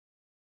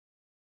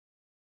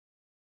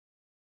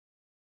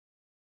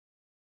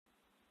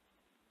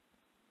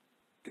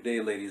Good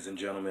day, ladies and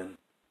gentlemen.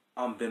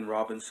 I'm Ben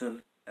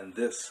Robinson, and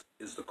this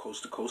is the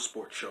Coast to Coast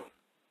Sports Show.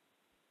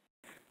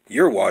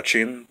 You're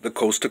watching the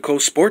Coast to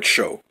Coast Sports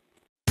Show.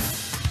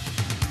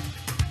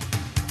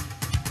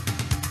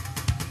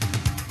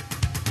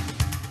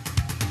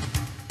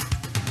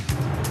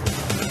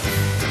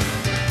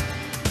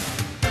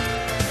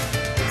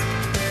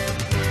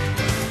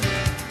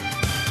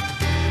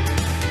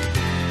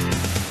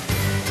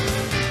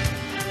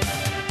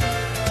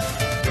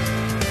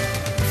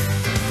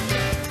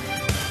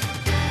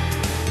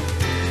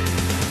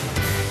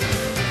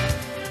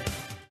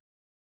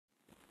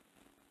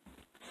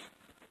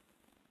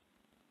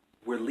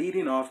 We're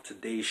leading off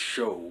today's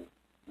show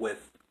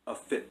with a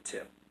fit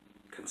tip.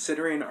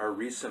 Considering our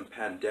recent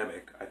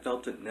pandemic, I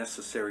felt it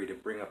necessary to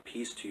bring a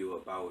piece to you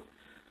about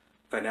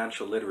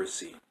financial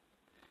literacy.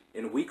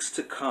 In weeks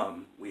to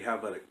come, we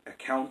have an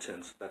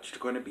accountant that's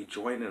going to be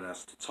joining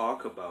us to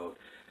talk about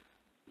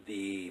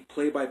the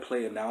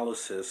play-by-play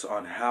analysis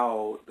on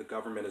how the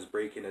government is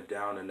breaking it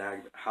down and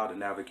how to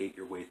navigate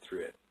your way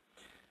through it.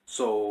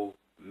 So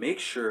make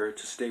sure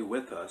to stay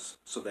with us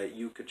so that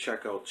you could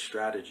check out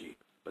strategy.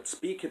 But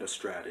speaking of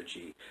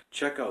strategy,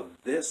 check out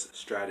this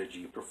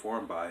strategy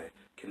performed by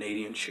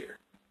Canadian Cheer.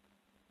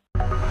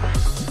 Welcome,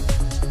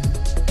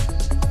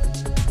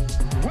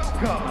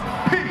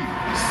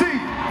 C2C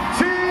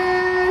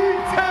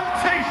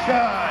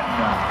Temptation!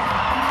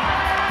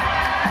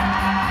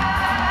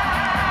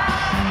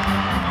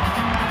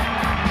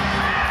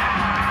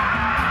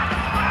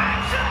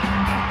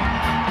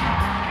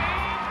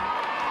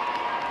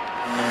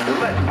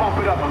 Let's pump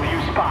it up a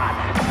few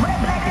spots. Red,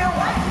 black, and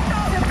white.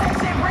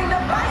 Temptation, bring the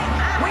bite.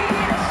 We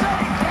here to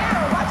shut it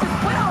down. Watch us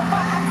put on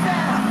fire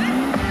sound.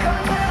 Come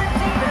to the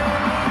deep end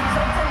with me.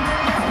 So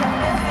tempting, just let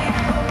me see.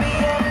 We'll be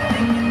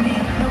everything you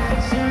need. No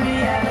fiction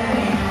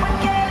reality. We're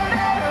getting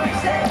better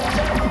each day.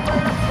 Just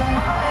open up some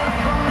heart.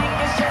 We'll make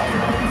it straight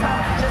to the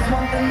top. Just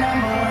want the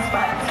number one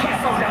spot.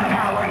 Can't slow down the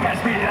power, gotta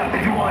speed it up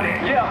if you want it.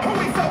 Yeah. Who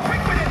we so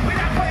quick with it? We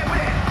not playing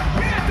with it.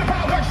 We have the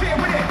power, share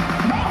with it.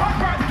 No hard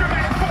drive,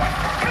 dramatic force.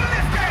 Killing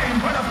this game,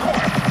 but of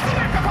course.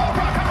 Select the whole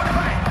rock, come on the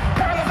fight.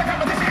 Parallels the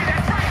competition,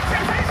 that's right.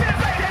 Temptation is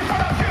laid in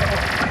front of you.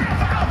 Half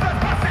the alphas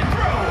busting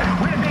through.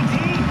 With a big T,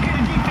 hit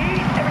a GP.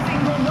 Every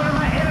single one of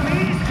my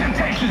enemies.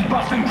 Temptation's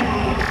busting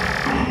through.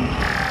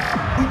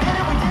 We did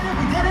it, we did it,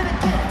 we did it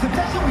again.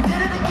 Temptation, we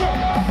did it again.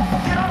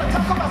 Get on the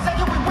top, come on,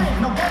 second, we win.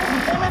 No games, we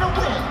came in to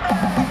win.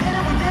 We did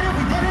it, we did it,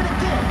 we did it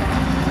again.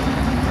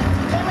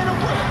 Came in to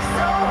win.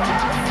 So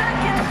just a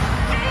second,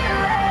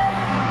 feel it.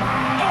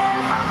 And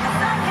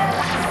focus, I can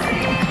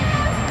see it.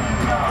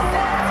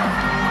 Sense,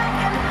 I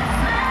can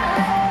smell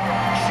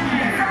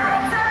it.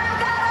 Sometimes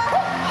gotta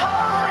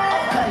hold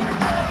it. Okay,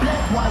 red,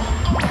 black, white.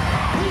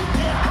 We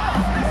get hot.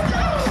 Let's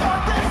go.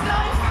 Sharp as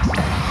knife.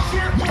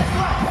 Cheer is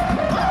life.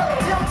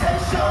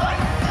 Temptation.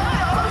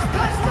 First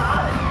place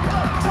run.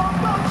 Talk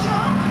about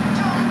jump.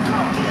 Go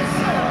get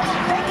some.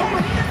 They can't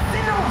beat us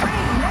in the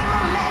ring. Name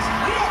a match,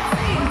 we that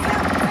team.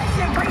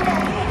 Temptation, bring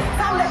that heat.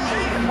 Time to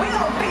eat. We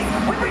gon' beat.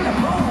 We bring the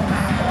boom.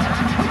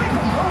 We bring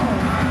the boom.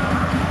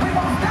 We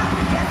won't stop.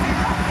 We can't sit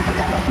up. We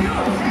got the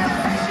fuel.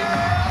 Temptation.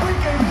 We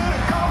came here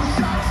to call the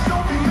shots.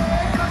 Don't be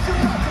mad, 'cause you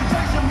know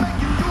temptation make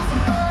you do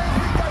some things.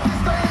 We got to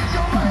stay in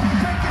your lane.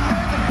 Taking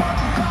names and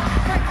punching clocks.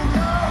 Thankful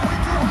now, we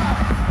too hot.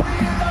 We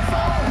in the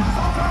zone.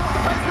 So turn with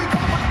the face, we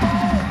come with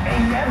bold.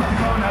 Ain't never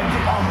gonna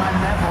get on my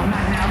level,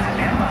 not now, not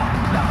ever.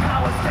 The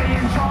power stay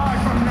in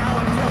charge from now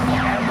until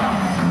forever.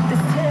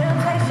 This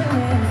temptation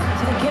is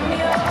to give me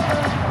over.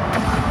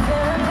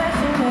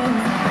 Temptation is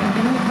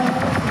bringing me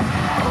closer.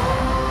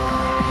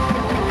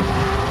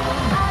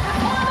 I just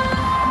wanna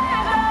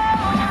let go.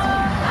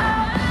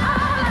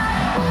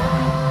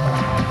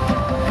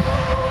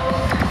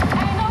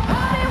 Ain't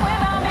nobody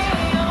without me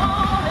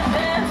on the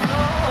dance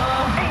floor.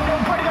 Ain't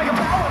nobody like a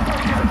power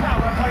play, just a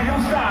power play,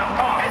 don't stop.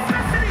 It's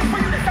destiny for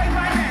you to say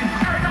my name.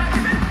 Aaron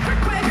Rodgers, quick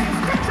play games,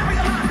 quick to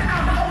realize that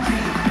I'm the OG.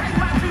 Take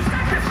my two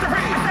stack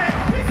history. I said,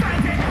 we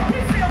signed it, we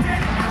sealed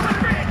it. For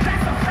the rig,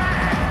 that's a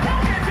fact.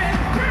 Won't give in,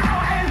 we're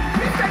all in.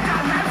 We stake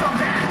our lives on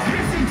that.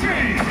 PCT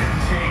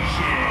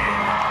Temptation.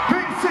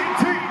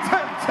 PCT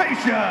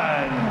Temptation.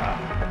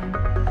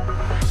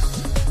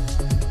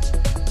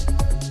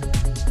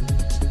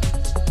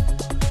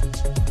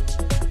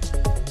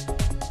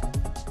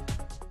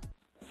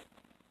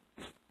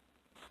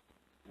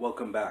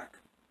 Welcome back.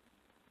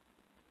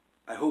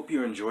 I hope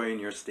you're enjoying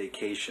your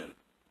staycation.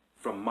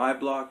 From my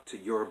block to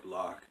your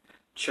block,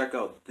 check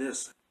out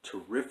this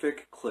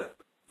terrific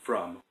clip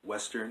from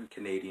Western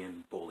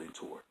Canadian Bowling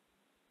Tour.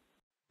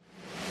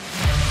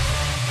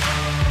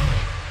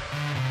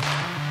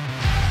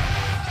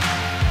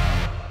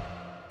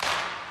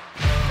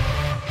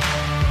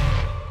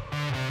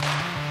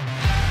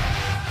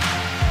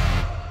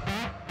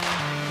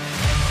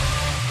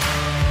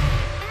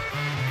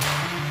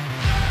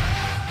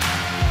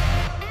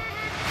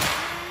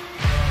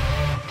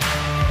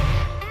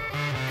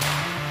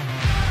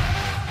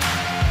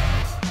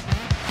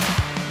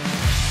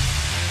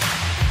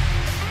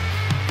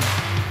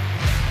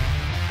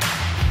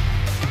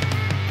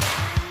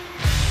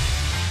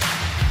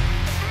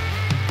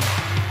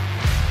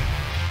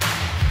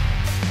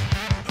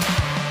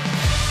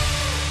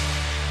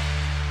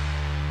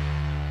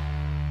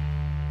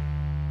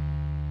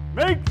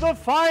 Make the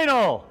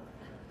final.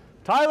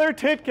 Tyler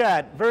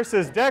Titcat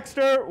versus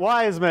Dexter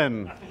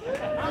Wiseman.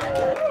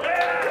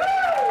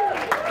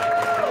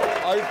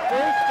 Our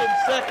first and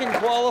second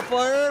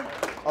qualifier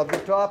of the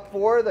top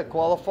 4 that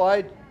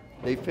qualified,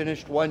 they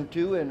finished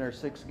 1-2 in our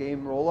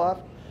 6-game roll-off.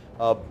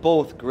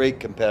 Both great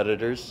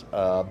competitors,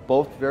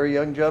 both very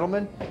young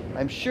gentlemen.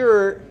 I'm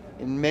sure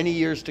in many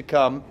years to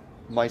come,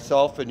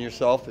 myself and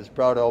yourself as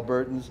proud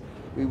Albertans,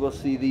 we will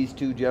see these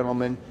 2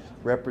 gentlemen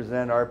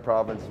represent our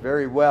province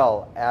very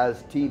well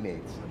as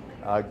teammates.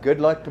 Good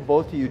luck to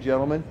both of you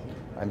gentlemen.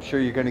 I'm sure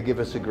you're going to give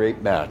us a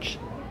great match.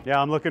 Yeah,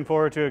 I'm looking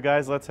forward to it,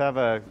 guys. Let's have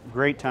a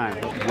great time.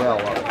 Well,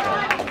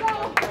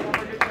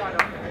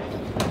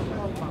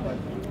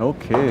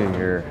 Okay,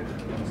 here.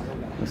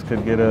 This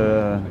could get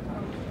a...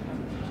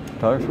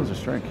 Tyler's supposed to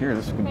strike here.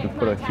 This could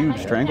put a huge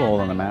stranglehold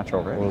on the match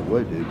already. well, it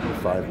would, dude.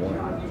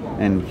 5-1.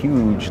 And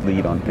huge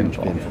lead on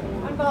pinfall.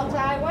 One ball,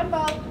 Ty, one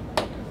ball.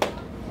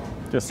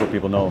 Just so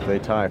people know, if they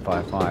tie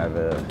 5-5,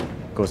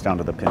 it goes down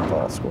to the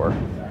pinfall score.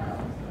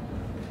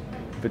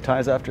 If it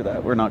ties after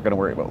that, we're not going to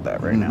worry about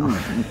that right now.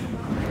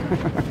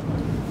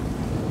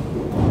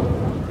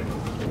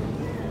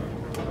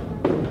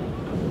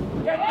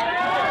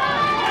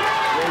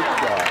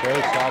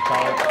 Great shot,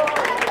 Tyler.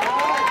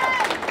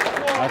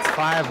 That's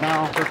 5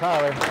 now for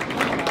Tyler.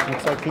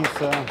 Looks like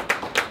he's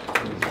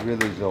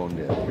really zoned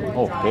in.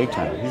 oh, big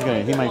time.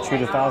 He might shoot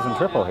 1,000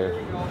 triple here.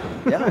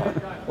 Yeah.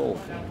 Oh.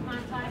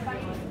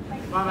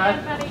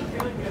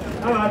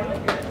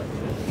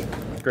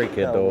 Great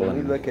kid Now, though. when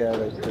we look at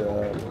it,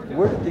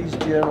 where did these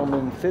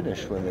gentlemen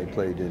finish when they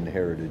played in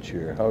Heritage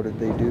here? How did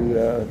they do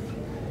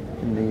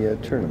in the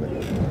tournament?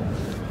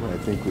 I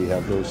think we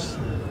have those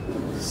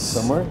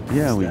somewhere.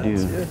 Yeah, we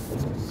do.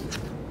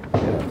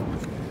 Yeah.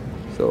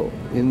 So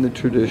in the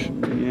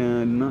tradition.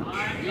 Yeah,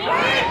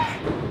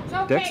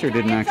 not. Dexter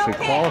didn't actually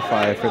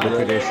qualify for the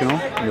traditional.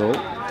 No.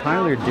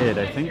 Tyler did.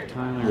 I think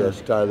Tyler. Yes,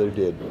 Tyler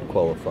did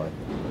qualify.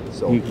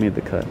 So He made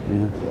the cut.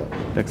 Yeah.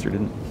 Dexter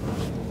didn't.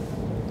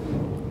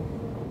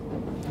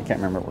 I can't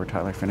remember where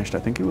Tyler finished. I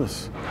think he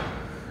was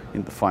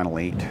in the final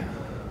 8.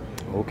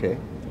 okay.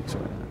 So,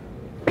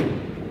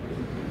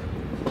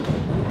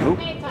 nope.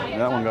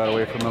 That one got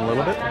away from him a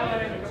little bit.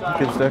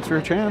 Gives Dexter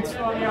a chance.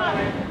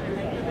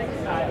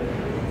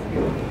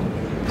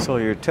 So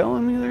you're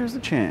telling me there's a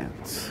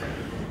chance?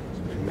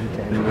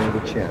 Anytime you have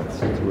a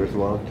chance, it's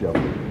worthwhile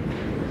jumping.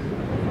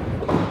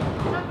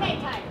 Okay,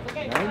 Ty.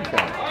 Okay. 9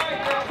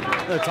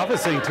 count. The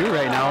toughest thing too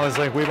right now is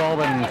like we've all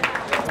been.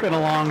 It's been a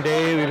long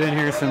day. We've been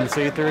here since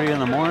 8:30 in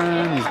the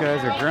morning. These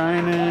guys are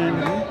grinding.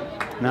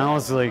 Now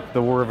it's like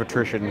the war of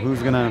attrition.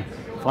 Who's gonna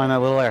find that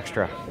little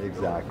extra?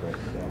 Exactly.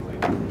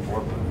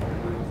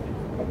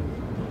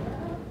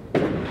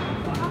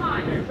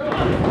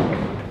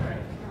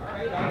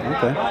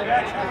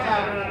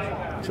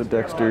 Okay. So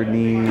Dexter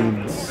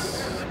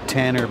needs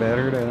 10 or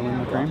better to win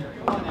the frame.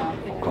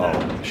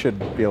 Should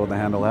be able to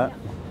handle that.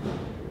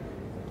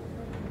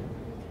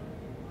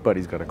 But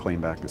he's got to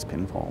claim back this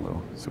pinfall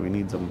though, so he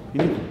needs him. He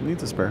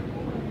needs a spare.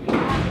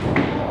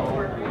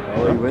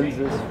 Well, he wins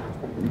this.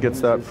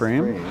 Gets that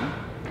frame.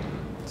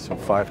 So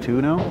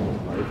 5-2 now.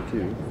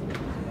 5-2.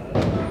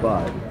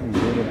 But he's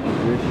in a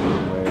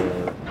position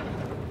where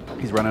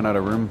He's running out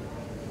of room.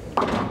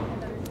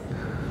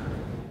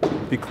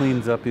 If he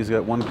cleans up, he's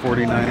got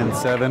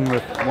 149.7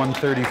 with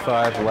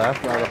 135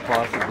 left. not a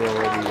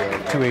possibility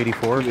of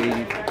 284.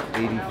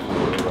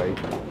 84, right?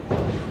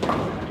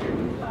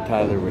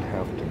 Tyler would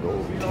have to go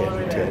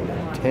 10, 10,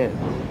 and 10.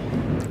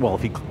 Well,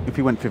 if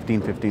he went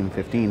 15, 15,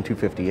 15,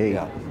 258.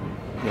 Yeah,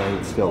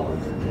 it still was.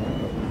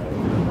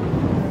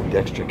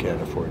 Dexter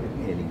can't afford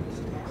any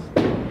mistakes.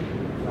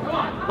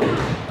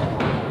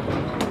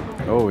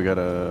 Oh, we got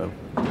a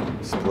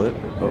split.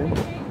 Oh.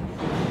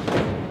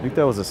 I think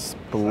that was a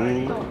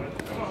split.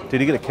 Did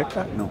he get a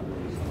kickback? No.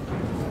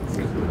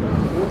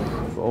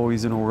 Oh,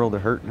 he's in a world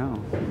of hurt now.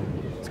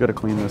 He's got to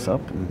clean this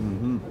up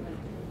and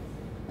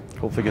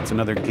hopefully gets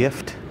another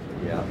gift.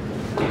 Yeah.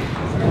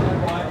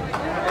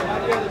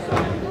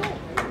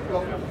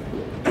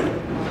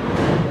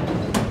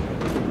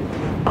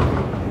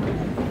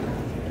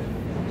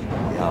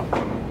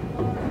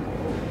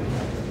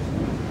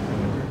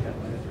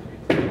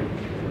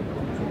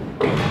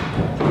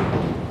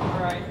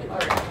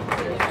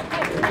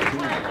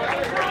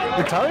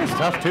 And Tyler's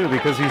tough too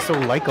because he's so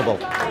likable.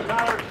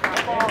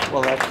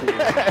 Well,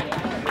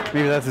 that's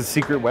Maybe that's his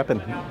secret weapon.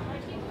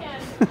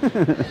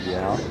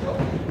 yeah.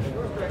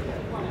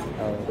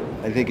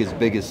 I think his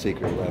biggest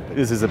secret weapon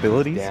Is his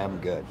abilities? damn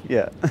good.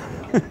 Yeah.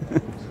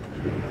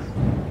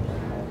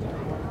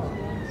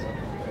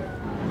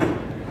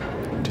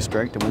 To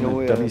strike to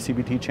win the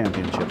WCBT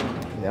championship.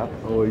 Yeah.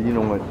 Oh, you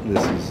know what?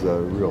 This is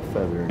a real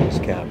feather in his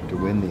cap to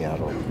win the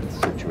adult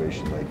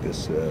situation like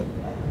this.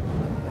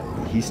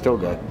 He's still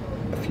got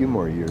a few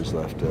more years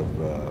left of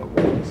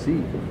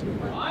C.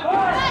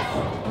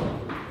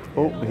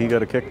 Oh, he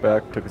got a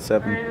kickback, took a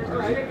 7.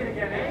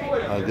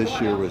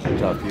 This year was a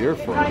tough year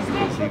for him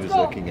because he was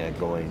looking at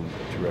going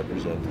to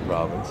represent the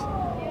province.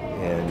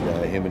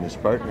 And him and his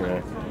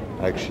partner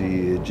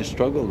actually just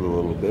struggled a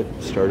little bit,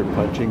 started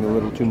punching a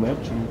little too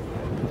much, and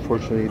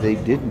unfortunately they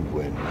didn't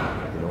win.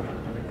 You know.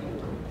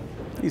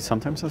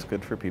 Sometimes that's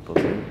good for people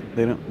too.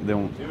 They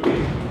don't.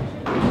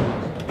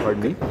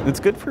 Pardon me? It's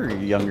good for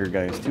younger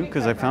guys too,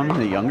 because I found in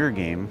the younger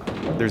game,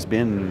 there's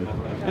been,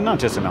 and not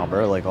just in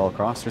Alberta, like all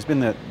across, there's been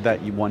that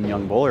one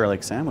young bowler,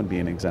 like Sam would be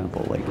an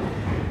example. Like,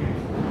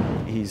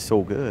 he's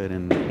so good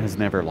and has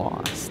never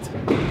lost.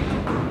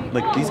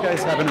 Like, these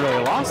guys haven't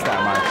really lost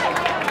that much.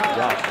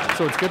 Yeah.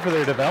 So it's good for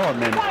their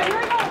development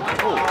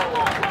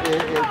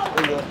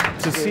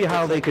to see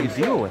how they can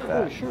deal with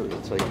that. Oh, sure.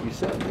 It's like you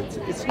said.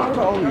 It's not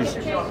always,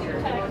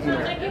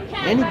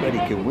 anybody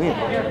can win.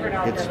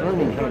 It's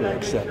learning how to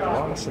accept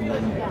loss and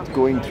then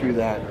going through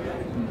that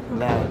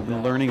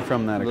Learning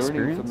from that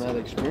experience. Learning from that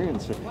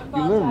experience.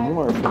 You learn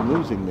more from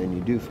losing than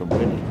you do from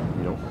winning.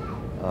 You know.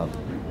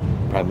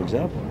 Prime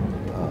example.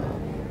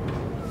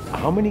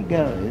 How many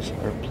guys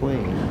are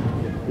playing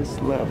at this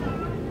level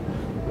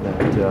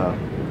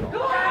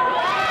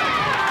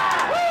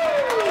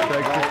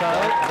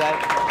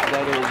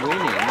that are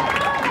winning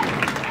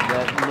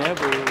that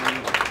never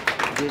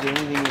did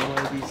anything in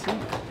YBC?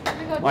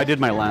 Well, I did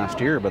my last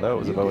year, but that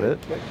was about it.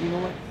 But you know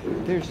what?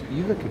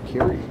 You look at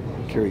Kerry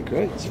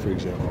Greitz, for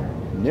example.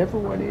 Never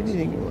won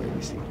anything in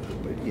YBC,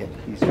 but yet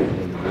he's one of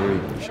the very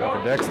Shot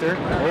for Dexter.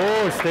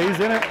 Oh, stays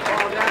in it.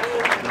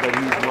 But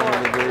he's one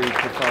of the very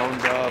profound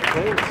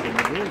players in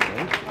the game,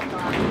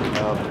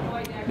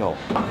 right? No,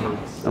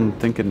 I'm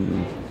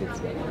thinking,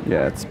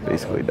 yeah, it's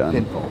basically done.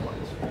 pinfall.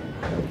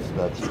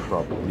 That's the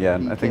problem. Yeah,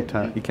 He I think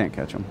can't- you can't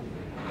catch him.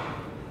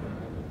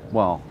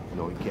 Well,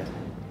 No, he can't.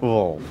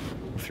 well,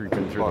 through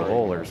the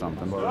hole or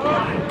something.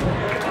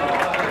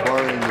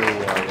 Barring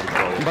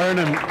the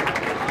Barnum,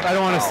 I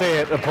don't want to say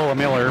it, Apollo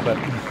Miller, but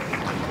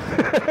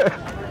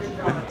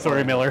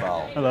sorry, Miller.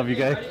 I love you,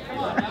 guy.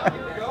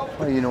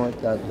 well, you know what?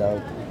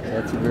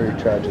 That's a very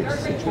tragic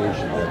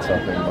situation. That's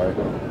something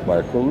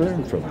Mark will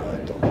learn from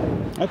that.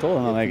 I told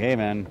him, I'm like, hey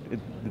man,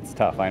 it's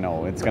tough. I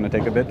know it's going to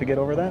take a bit to get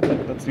over that,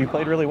 but you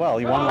played really well.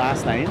 You won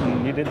last night,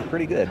 and you did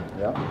pretty good.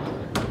 Yeah.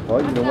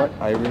 Well, you know what?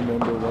 I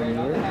remember one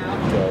year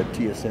at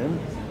TSN,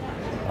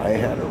 I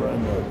had a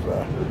run of,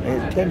 I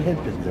had 10 head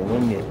pins in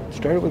one game.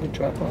 Started with a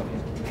trap off.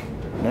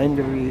 9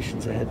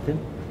 variations of head pin.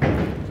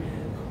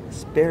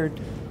 Spared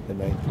the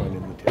 9th one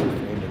in the 10th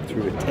frame and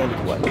threw a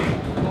 10th one.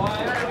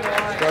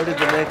 Started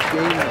the next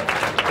game,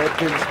 head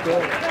pin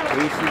split,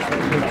 aces,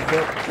 head pin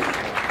split.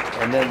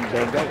 And then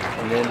banged out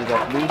and ended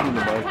up losing to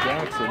Mark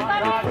Jackson, a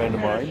good friend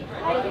of mine,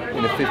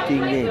 in a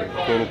 15-game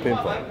total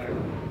pinfall.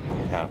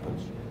 It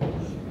happens.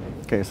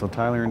 Okay, so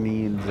Tyler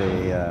needs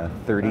a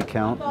 30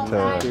 count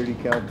to 30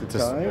 count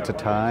to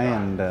tie.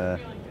 And the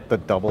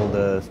double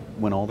to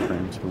win all the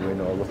frames. To win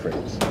all the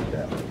frames.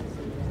 Yeah.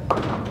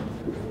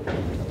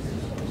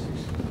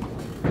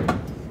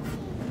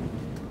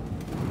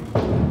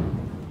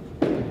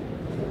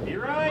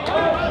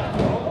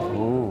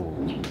 Ooh.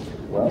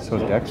 Well, So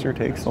Dexter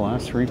takes the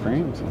last 3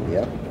 frames.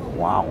 yep.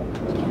 Wow.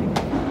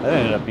 That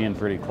ended up being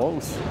pretty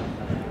close.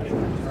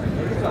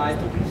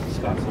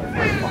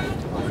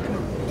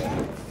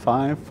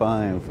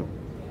 5-5.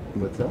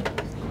 What's that?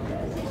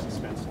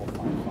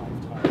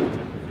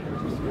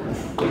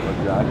 It's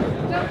okay, Ty. It's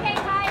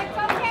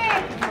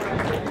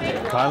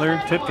okay. Tyler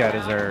Titkat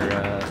is our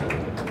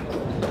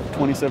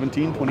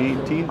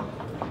 2017-2018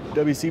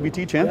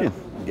 WCBT champion.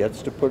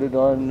 Gets to put it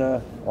on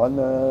the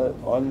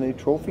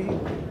trophy.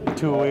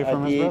 2 away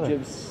from at his the brother. age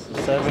of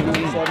 17.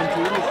 Good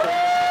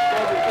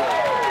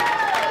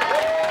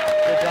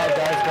job,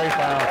 guys. Great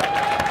final.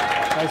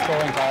 Nice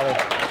bowling, Tyler.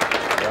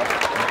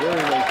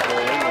 Very nice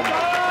bowling.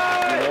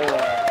 And,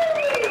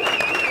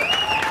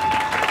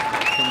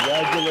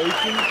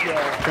 congratulations.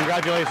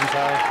 Congratulations,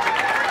 Tyler.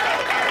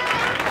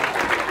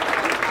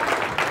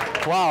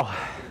 Wow.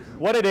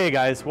 What a day,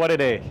 guys. What a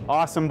day.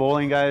 Awesome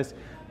bowling, guys.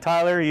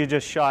 Tyler, you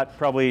just shot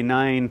probably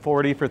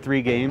 940 for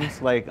 3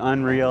 games. Like,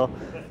 unreal.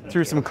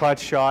 Threw some clutch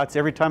shots.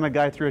 Every time a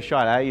guy threw a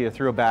shot at you,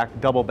 threw a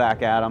double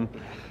back at him.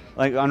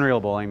 Like, unreal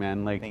bowling,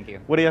 man. Like, Thank you.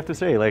 What do you have to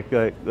say?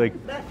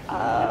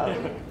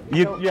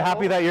 You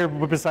happy that you're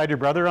beside your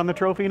brother on the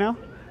trophy now?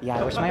 Yeah,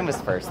 I wish mine was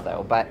first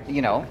though, but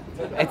you know,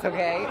 it's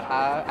okay.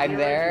 I'm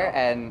there,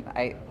 and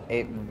I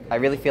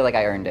really feel like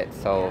I earned it,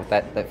 so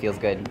that feels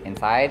good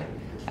inside.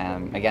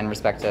 Again,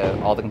 respect to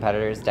all the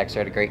competitors. Dexter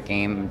had a great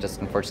game,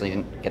 just unfortunately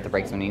didn't get the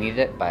breaks when he needed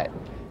it, but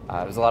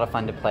it was a lot of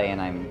fun to play,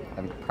 and I'm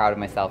proud of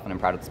myself and I'm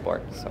proud of the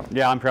sport. So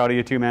Yeah, I'm proud of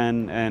you too,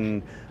 man.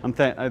 And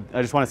I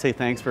just want to say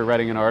thanks for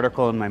writing an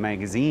article in my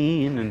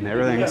magazine and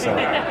everything. So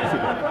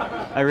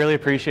I really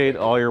appreciate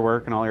all your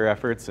work and all your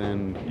efforts,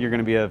 and you're going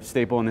to be a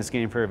staple in this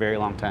game for a very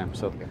long time.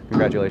 So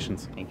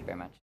congratulations. thank you very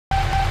much.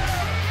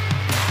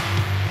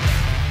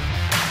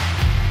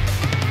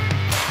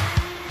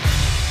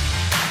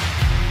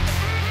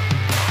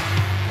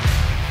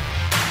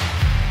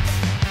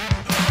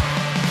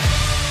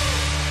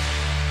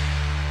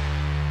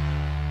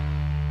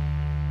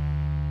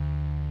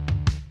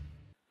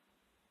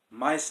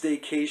 My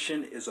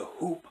staycation is a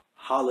hoop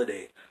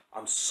holiday.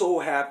 I'm so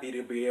happy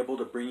to be able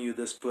to bring you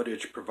this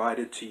footage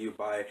provided to you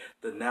by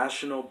the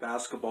National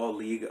Basketball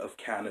League of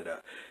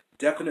Canada.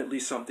 Definitely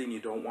something you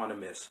don't want to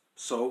miss.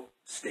 So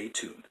stay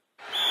tuned.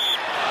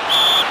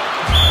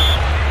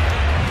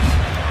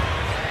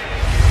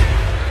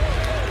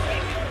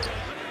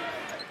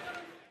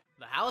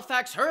 The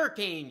Halifax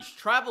Hurricanes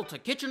travel to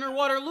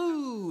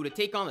Kitchener-Waterloo to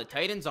take on the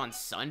Titans on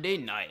Sunday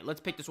night.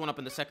 Let's pick this one up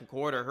in the second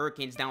quarter.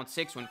 Hurricanes down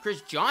 6 when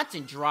Chris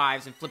Johnson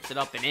drives and flips it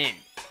up and in.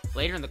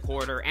 Later in the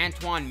quarter,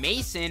 Antoine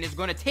Mason is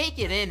going to take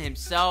it in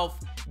himself,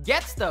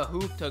 gets the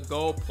hoop to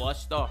go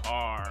plus the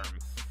harm.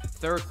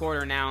 Third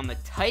quarter now, and the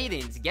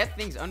Titans get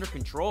things under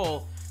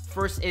control.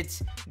 First,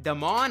 it's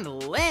Damon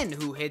Lynn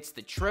who hits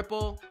the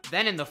triple.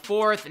 Then in the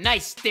fourth,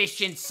 nice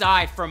dish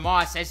inside from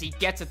Moss as he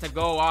gets it to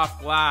go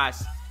off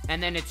glass.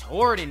 And then it's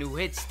Horton who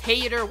hits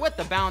Tater with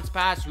the bounce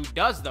pass, who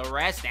does the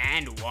rest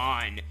and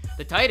won.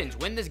 The Titans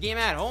win this game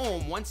at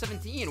home,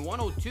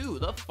 117-102,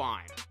 the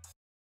final.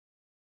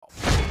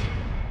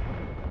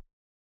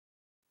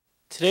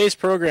 Today's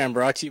program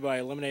brought to you by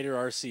Eliminator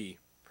RC.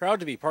 Proud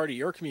to be part of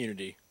your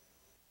community.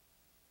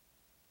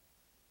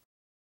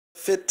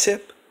 Fit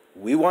tip,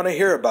 we want to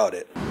hear about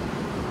it.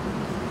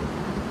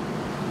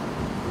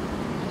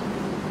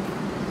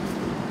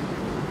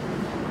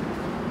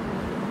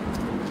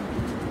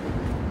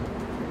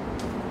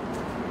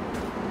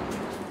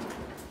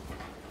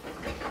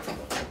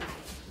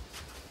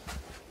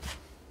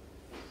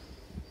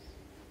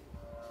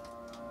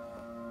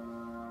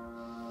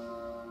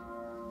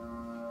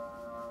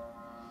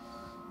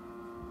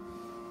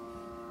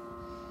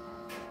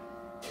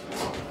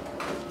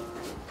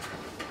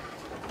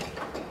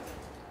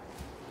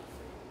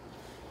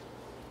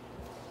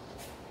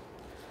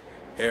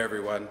 Hey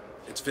everyone,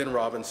 it's Vin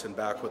Robinson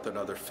back with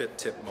another Fit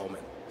Tip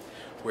moment.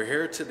 We're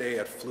here today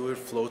at Fluid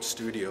Float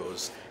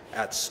Studios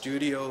at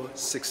Studio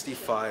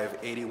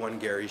 6581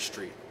 Gary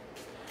Street.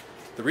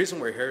 The reason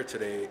we're here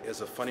today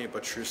is a funny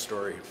but true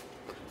story.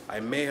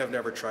 I may have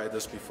never tried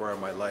this before in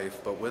my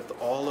life, but with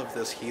all of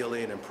this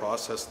healing and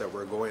process that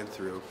we're going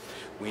through,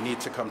 we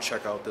need to come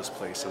check out this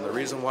place. And the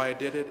reason why I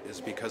did it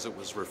is because it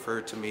was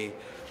referred to me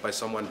by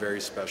someone very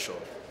special,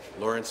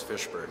 Lawrence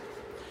Fishburne.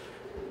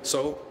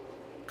 So,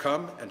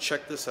 come and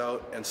check this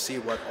out and see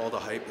what all the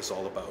hype is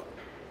all about.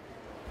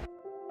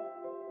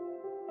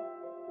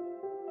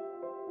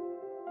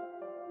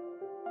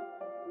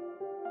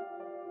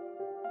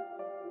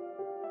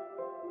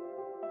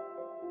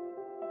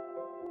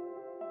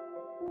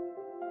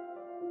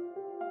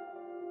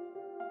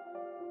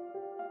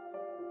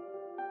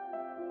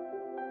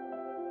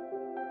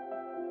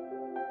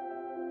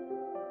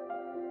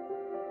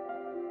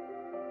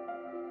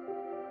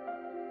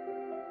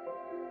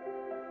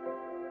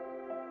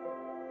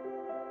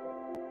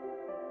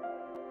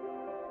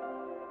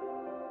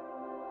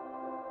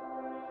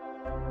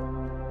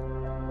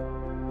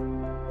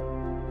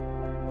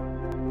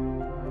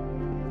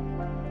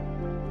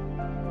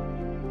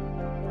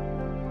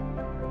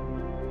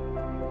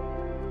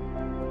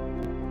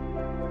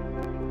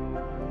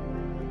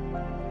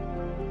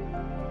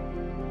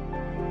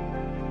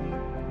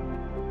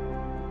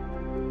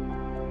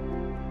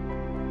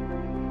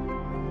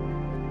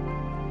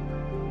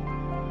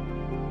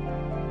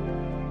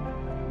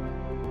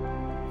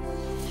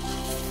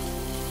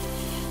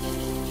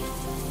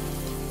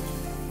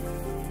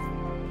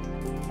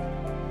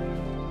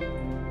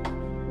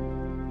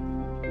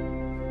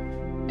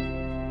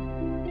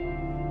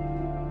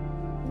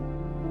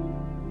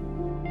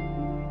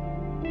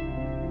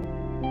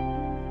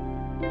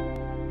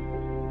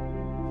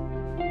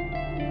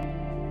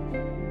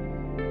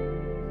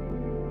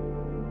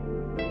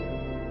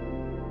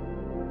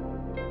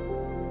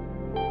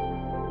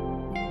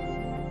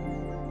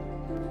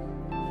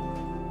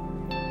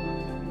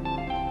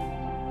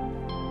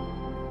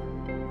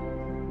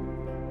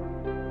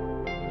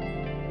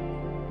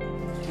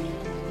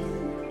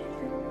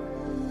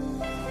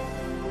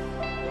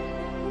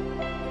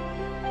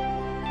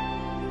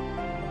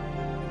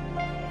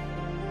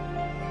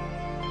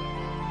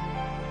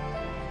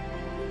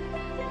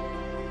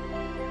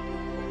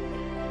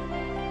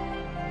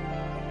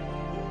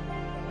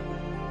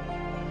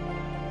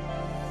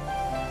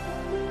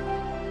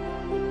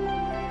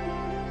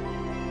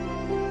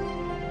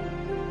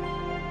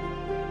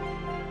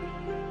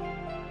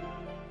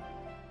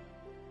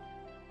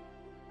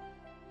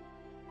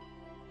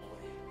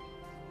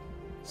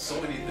 So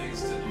many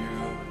things to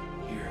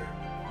do here.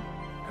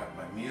 Got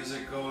my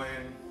music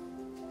going.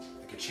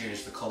 I can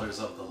change the colors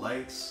of the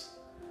lights.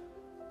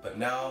 But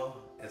now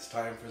it's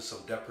time for some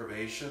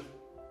deprivation.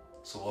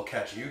 So we'll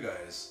catch you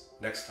guys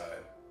next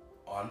time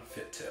on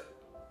Fit Tip.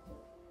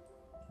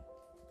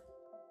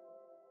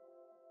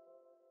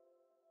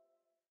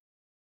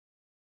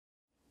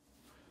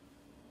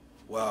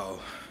 Wow.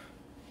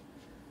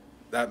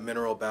 That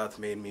mineral bath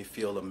made me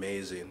feel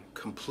amazing,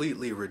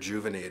 completely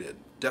rejuvenated.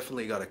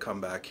 Definitely got to come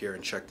back here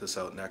and check this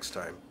out next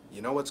time.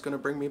 You know what's going to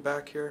bring me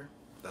back here?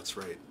 That's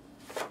right.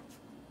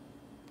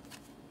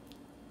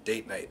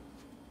 Date night.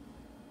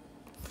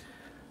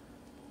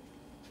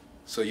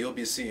 So you'll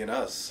be seeing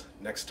us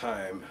next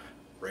time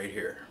right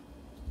here.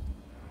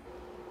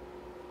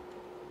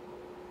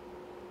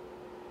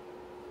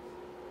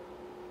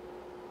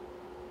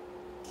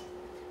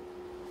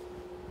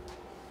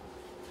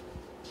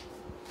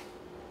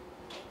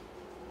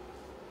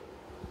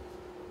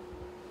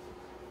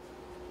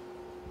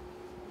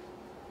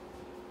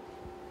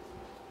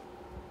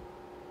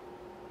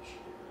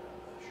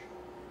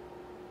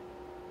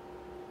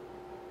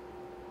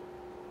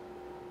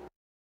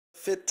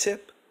 Fit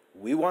tip?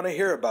 We want to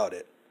hear about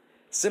it.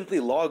 Simply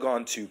log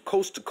on to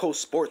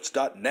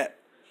coasttocoastsports.net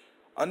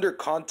under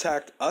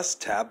Contact Us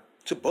tab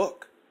to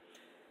book.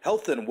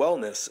 Health and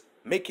wellness,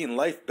 making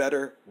life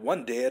better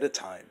one day at a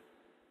time.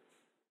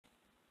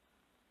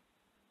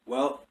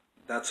 Well,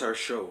 that's our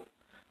show.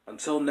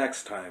 Until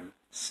next time,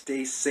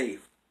 stay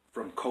safe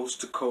from coast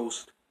to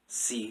coast,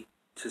 sea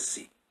to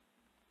sea.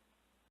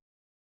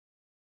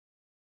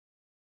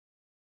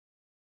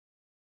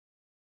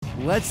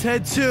 Let's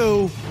head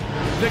to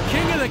the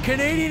King of the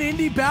Canadian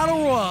Indie Battle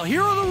Royal.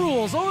 Here are the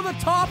rules. Over the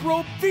top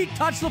rope, feet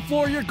touch the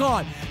floor, you're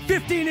gone.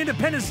 15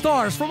 independent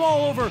stars from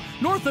all over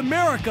North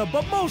America,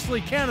 but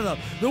mostly Canada.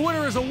 The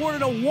winner is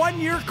awarded a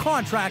one-year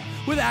contract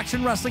with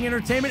Action Wrestling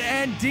Entertainment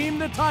and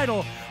deemed the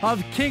title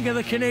of King of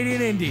the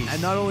Canadian Indies.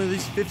 And not only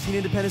these 15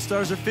 independent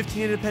stars are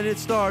 15 independent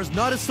stars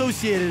not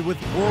associated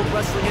with World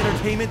Wrestling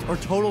Entertainment or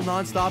Total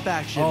Nonstop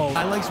Action. Oh,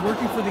 I likes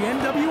working for the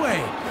NWA.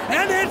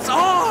 And it's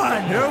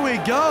on! Here we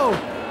go!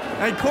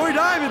 And Corey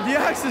Diamond, the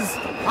Axe is...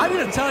 I'm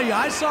going to tell you,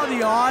 I saw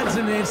the odds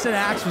and they said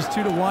Axe was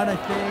 2-1, I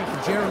think.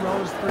 And Jared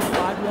Rose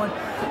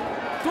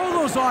 35-1. Throw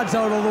those odds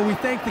out, although we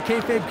thank the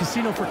Kayfabe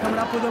Casino for coming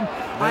up with them.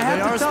 I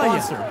have to tell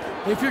you,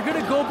 if you're going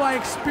to go by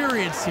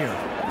experience here,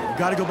 you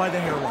got to go by the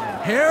hairline.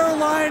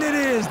 Hairline it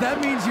is. That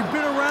means you've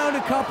been around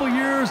a couple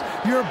years.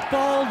 You're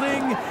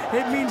balding.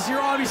 It means you're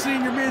obviously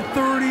in your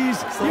mid-30s.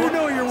 So you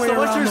know your way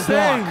around the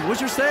block. What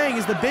you're saying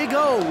is the Big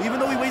O, even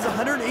though he weighs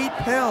 108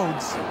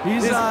 pounds,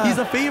 he's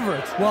a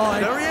favorite. Well,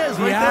 there he is,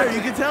 right there. You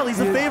can tell he's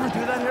a favorite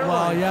through that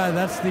hairline. Well, yeah,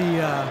 that's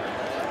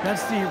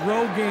the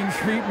Rogaine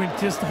treatment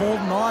just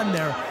holding on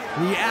there.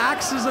 The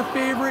Axe is a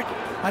favorite.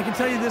 I can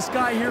tell you this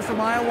guy here from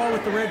Iowa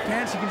with the red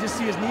pants, you can just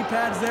see his knee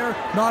pads there.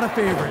 Not a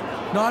favorite.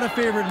 Not a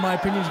favorite in my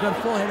opinion. He's got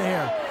a full head of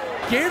hair.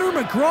 Gator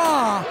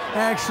McGraw,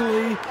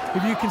 actually,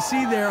 if you can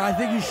see there, I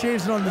think he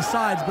shaves it on the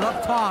sides, but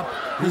up top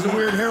is a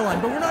weird hairline.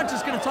 But we're not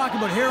just going to talk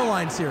about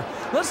hairlines here.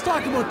 Let's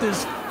talk about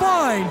this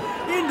fine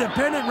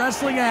independent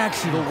wrestling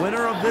action. The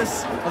winner of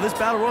this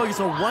battle royal gets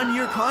a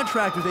one-year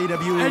contract with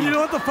AWE. And you know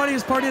what the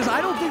funniest part is?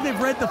 I don't think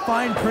they've read the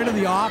fine print of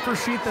the offer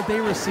sheet that they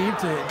received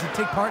to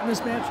take part in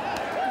this match.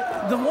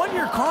 The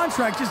one-year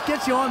contract just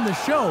gets you on the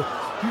show.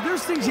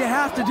 There's things you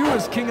have to do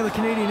as King of the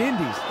Canadian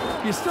Indies.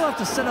 You still have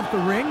to set up the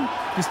ring.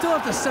 You still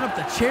have to set up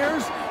the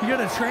chairs. You got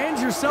to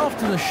trans yourself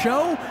to the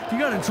show. You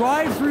got to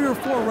drive 3 or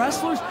 4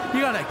 wrestlers.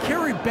 You got to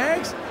carry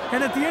bags.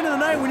 And at the end of the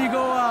night, when you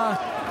go,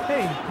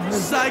 hey,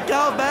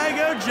 Psycho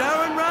Banger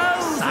Jaron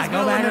Rouse.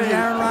 Psycho Banger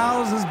Jaron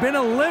Rouse has been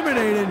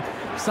eliminated.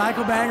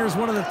 Psycho Banger is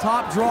one of the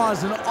top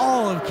draws in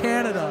all of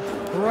Canada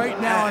right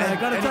now. And I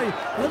got to tell you,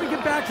 let me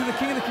get back to the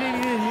King of the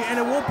Canadian Indie, and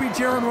it won't be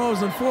Jaron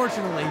Rose,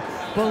 unfortunately.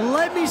 But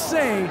let me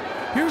say,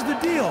 here's the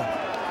deal.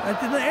 At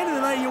the end of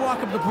the night, you walk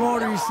up to the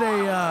promoter, you say,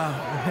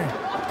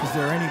 is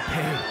there any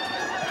pay?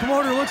 The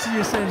promoter looks at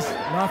you and says,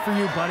 not for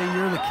you, buddy.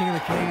 You're the King of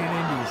the Canadian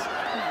Indies.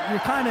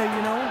 You're kind of,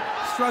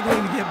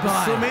 struggling to get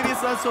by. So maybe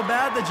it's not so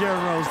bad that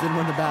Jaron Rose didn't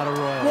win the Battle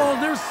Royal. Well,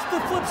 there's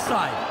the flip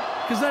side.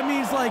 Because that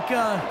means,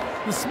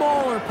 the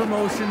smaller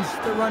promotions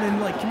that run in,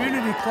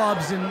 community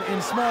clubs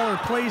in smaller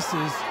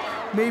places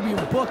maybe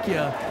book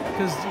you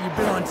because you've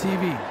been on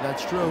TV.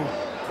 That's true.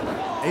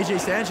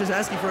 AJ Sanchez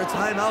asking for a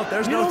timeout.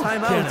 There's no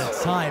timeout. Get a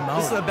timeout.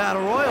 This is a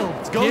battle royal.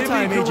 It's go Gibby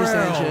time, Guerrero. AJ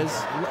Sanchez.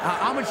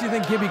 How much do you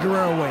think Gibby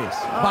Guerrero weighs?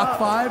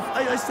 $1.05?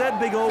 I said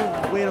Big O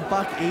weighed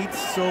 $1.08,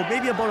 so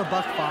maybe about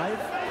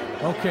 $1.05.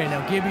 Okay, now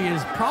Gibby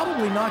is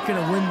probably not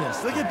going to win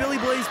this. Look at Billy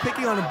Blaze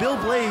picking on him. Bill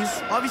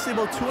Blaze, obviously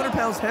about 200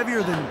 pounds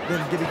heavier than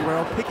Gibby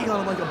Guerrero, picking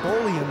on him like a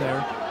bully in there.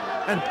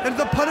 And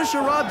the Punisher,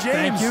 Rob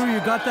James. Thank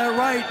you got that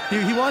right.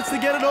 He wants to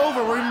get it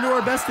over. We're going to do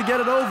our best to get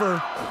it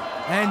over.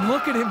 And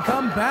look at him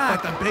come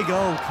back. Like the Big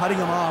O cutting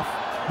him off.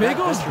 Big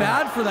O's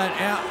bad for that.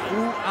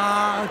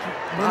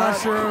 We're not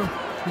sure.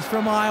 He's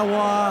from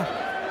Iowa.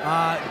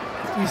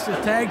 He's a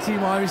tag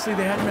team, obviously.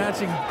 They had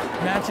matching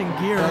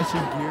gear.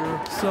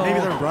 So maybe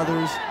they're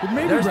brothers.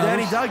 Maybe there's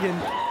brothers. Danny Duggan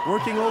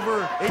working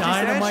over AJ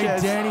Dynamite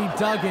Sanchez. Danny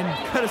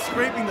Duggan. Kind of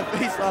scraping the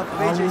face off of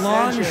AJ Sanchez. A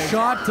long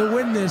shot to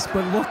win this,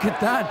 but look at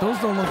that. Those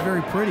don't look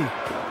very pretty.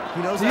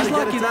 He knows how to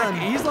get it done.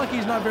 He's lucky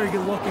he's not very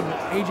good looking.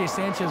 AJ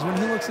Sanchez, when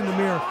he looks in the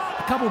mirror,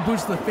 a couple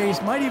boots to the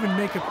face might even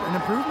make an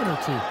improvement or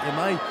two. It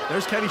might.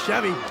 There's Kevin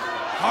Chevy.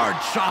 Hard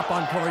chop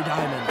on Corey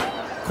Diamond.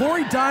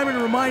 Corey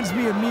Diamond reminds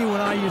me of me when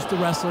I used to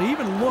wrestle. He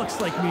even looks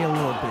like me a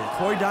little bit.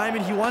 Corey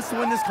Diamond, he wants to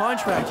win this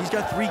contract. He's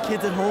got 3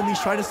 kids at home. He's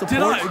trying to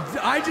support.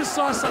 I just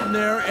saw something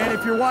there, and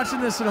if you're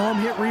watching this at home,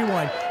 hit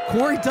rewind.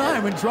 Corey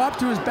Diamond dropped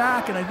to his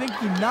back, and I think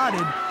he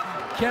nutted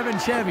Kevin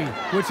Chevy,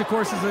 which of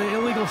course is an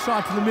illegal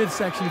shot to the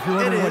midsection if you're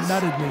wondering what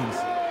nutted means.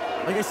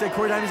 Like I said,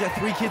 Corey Diamond's got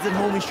 3 kids at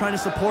home he's trying to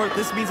support.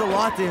 This means a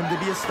lot to him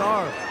to be a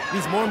star. It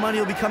means more money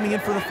will be coming in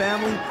for the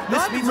family. This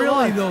Not means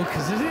really, a lot. though,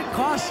 because it didn't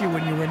cost you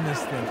when you win this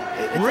thing.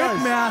 It Rick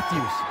does.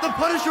 Matthews. The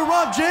Punisher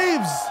Rob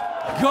James.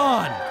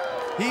 Gone.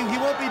 He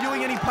won't be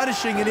doing any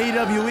punishing in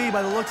AWE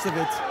by the looks of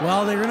it.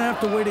 Well, they're going to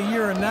have to wait a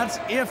year, and that's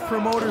if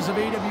promoters of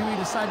AWE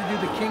decide to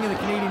do the King of the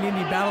Canadian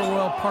Indie Battle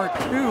Royal Part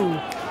 2.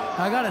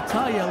 I got to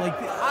tell you, like,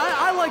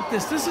 I like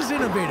this. This is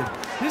innovative.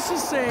 This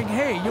is saying,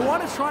 hey, you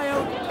want to try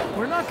out?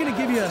 We're not going to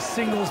give you a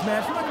singles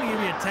match. We're not going to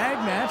give you a tag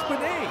match, but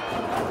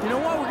hey, you know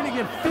what? We're going to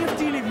give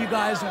 15 of you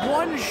guys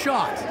one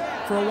shot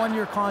for a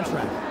 1-year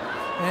contract.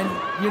 And,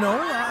 you know,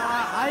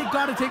 I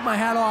got to take my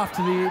hat off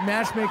to the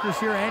matchmakers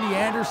here, Andy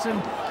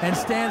Anderson and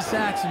Stan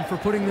Saxon, for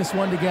putting this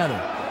one together.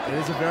 It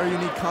is a very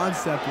unique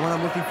concept, one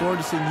I'm looking forward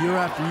to seeing year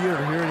after year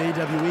here at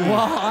AWE.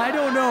 Well, I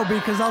don't know,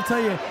 because I'll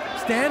tell you,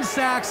 Stan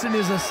Saxon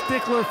is a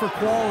stickler for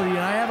quality, and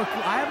I have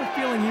a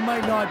feeling he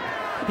might not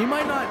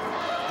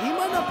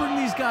bring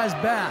these guys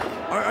back.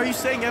 Are you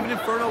saying Evan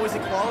Inferno is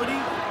equality?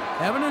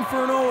 Evan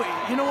Inferno,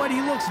 you know what?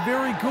 He looks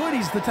very good.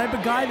 He's the type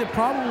of guy that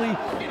probably,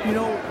 you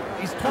know,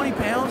 he's 20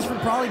 pounds from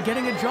probably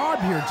getting a job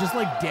here, just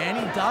like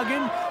Danny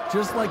Duggan,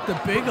 just like the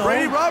Big O.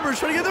 Brady Roberts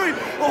trying to get the ring.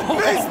 Oh,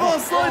 baseball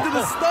slide to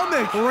the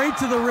stomach. Right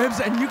to the ribs,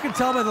 and you can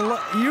tell by the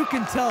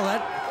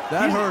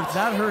that hurts.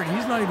 That hurt.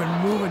 He's not even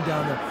moving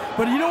down there.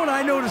 But you know what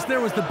I noticed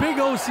there was the Big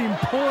O seemed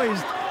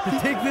poised to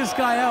take this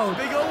guy out.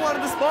 Big O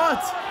wanted the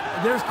spot.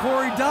 There's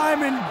Corey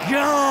Diamond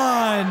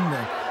gone.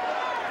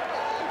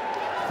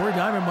 Corey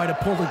Diamond might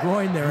have pulled a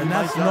groin there, and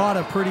that's not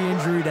a pretty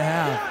injury to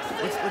have.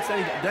 What's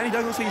Danny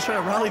Duggan looks like he's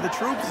trying to rally the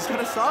troops. He's kind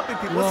of stopping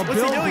people. Well,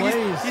 what's he Bill doing?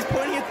 Blaze. He's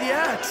pointing at the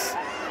axe.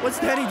 What's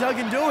Danny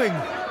Duggan doing?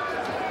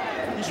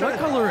 What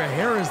color of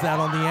hair is that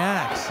on the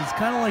axe? It's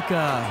kind of like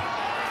a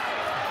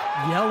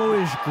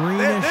yellowish,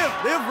 greenish.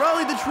 They've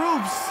rallied the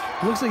troops.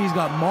 Looks like he's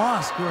got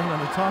moss growing on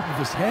the top of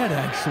his head,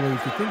 actually,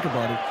 if you think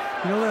about it.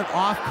 You know that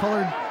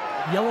off-colored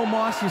yellow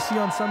moss you see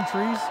on some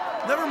trees?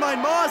 Never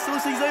mind moss. It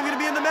looks like he's not even going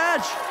to be in the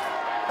match.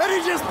 And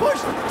he just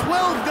pushed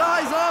 12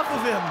 guys off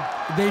of him.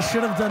 They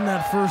should have done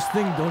that first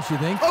thing, don't you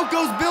think? Oh,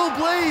 goes Bill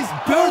Blaze.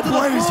 Bill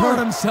Blaze hurt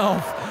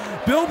himself.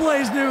 Bill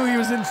Blaze knew he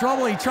was in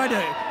trouble. He tried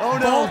to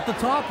vault the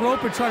top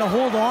rope and try to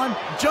hold on.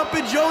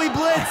 Jumping Joey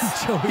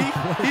Blitz.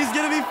 He's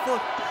going to be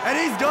and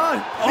he's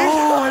gone.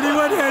 And he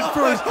went head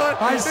first.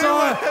 I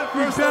saw it.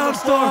 He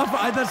bounced off.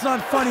 That's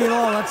not funny at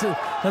all.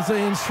 That's an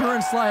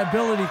insurance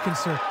liability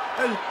concern.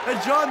 And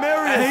John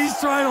Marius. And he's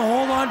trying to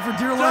hold on for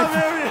dear life,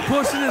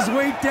 pushing his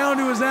weight down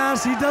to his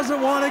ass. He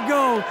doesn't want to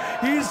go.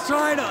 He's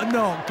trying to.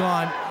 No,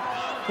 gone.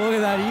 Look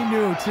at that. He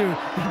knew, too.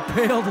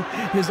 He bailed.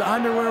 His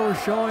underwear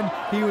was showing.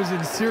 He was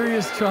in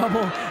serious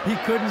trouble. He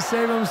couldn't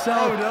save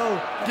himself. Oh,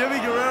 no. Gibby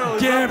Guerrero.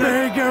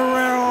 Gibby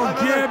Guerrero.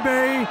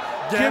 Gibby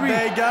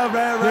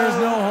Guerrero. There's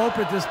no hope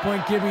at this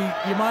point, Gibby.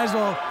 You might as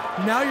well.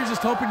 Now you're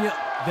just hoping you.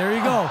 There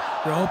you go.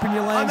 You're hoping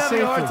you land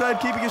safely. I'm having a hard time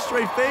keeping a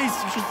straight face.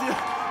 You should see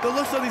the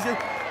looks on these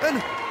guys. And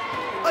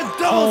a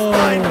double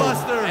spine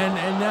buster.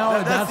 And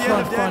now that's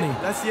not funny.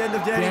 That's the end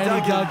of Danny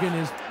Duggan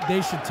is.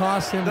 They should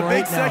toss him the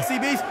right big now. sexy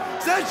beast.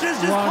 Sanchez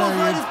just what pulls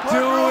out his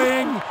are you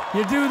doing?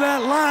 You do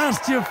that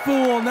last, you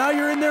fool. Now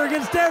you're in there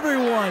against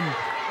everyone.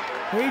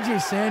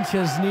 AJ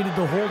Sanchez needed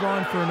to hold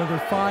on for another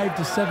 5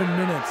 to 7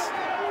 minutes.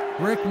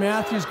 Rick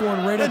Matthews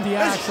going right at the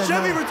axe.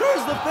 Chevy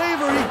returns the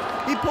favor.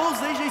 He pulls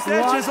AJ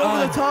Sanchez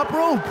over the top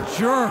rope.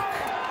 Jerk.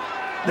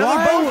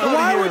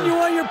 Why wouldn't you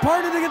want your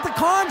partner to get the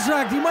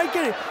contract? He might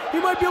get it. He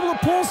might be able to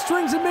pull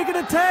strings and make it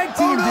a tag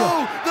team deal.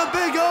 Oh no, the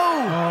Big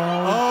O!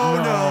 Oh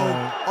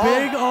no.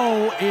 Big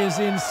O is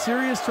in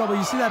serious trouble.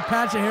 You see that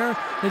patch of hair?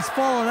 It's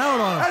falling out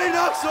on him. And he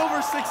knocks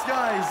over 6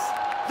 guys.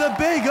 The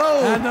Big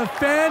O! And the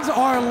fans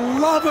are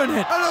loving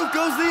it. And out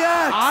goes the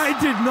axe. I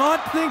did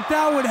not think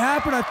that would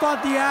happen. I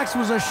thought the axe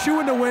was a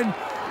shoo-in to win.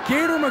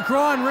 Gator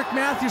McGraw and Rick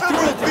Matthews.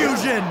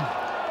 Fusion.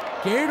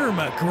 Gator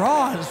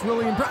McGraw is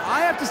really impressive.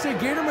 I have to say,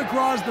 Gator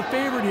McGraw is the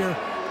favorite here.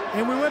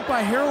 And we went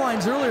by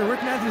hairlines earlier.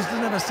 Rick Matthews doesn't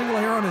have a single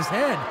hair on his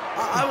head.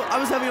 I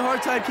was having a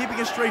hard time keeping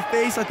a straight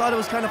face. I thought it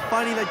was kind of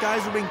funny that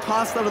guys were being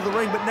tossed out of the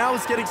ring, but now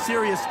it's getting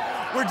serious.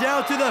 We're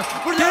down to the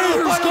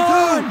final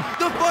two.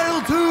 The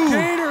final two.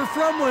 Gator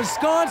from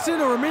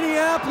Wisconsin or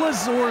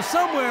Minneapolis or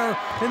somewhere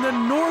in the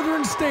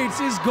northern states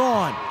is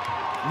gone.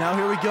 Now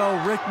here we go.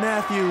 Rick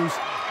Matthews,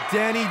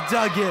 Danny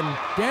Duggan.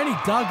 Danny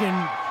Duggan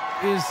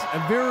is a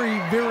very,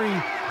 very,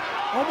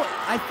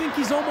 I think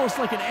he's almost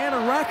like an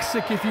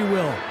anorexic, if you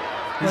will.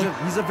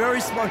 He's a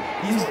very smart.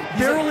 He's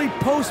barely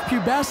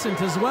post-pubescent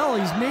as well.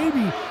 He's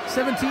maybe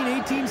 17,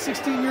 18,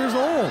 16 years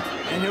old.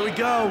 And here we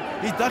go.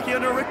 He's ducking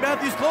under Rick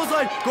Matthews'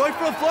 clothesline, going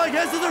for a flying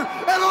head scissor,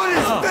 and on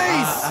his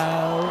face!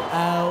 Ow.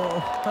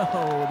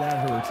 Oh,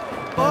 that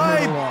hurt.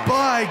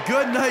 Bye-bye.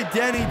 Good night,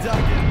 Danny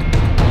Duggan.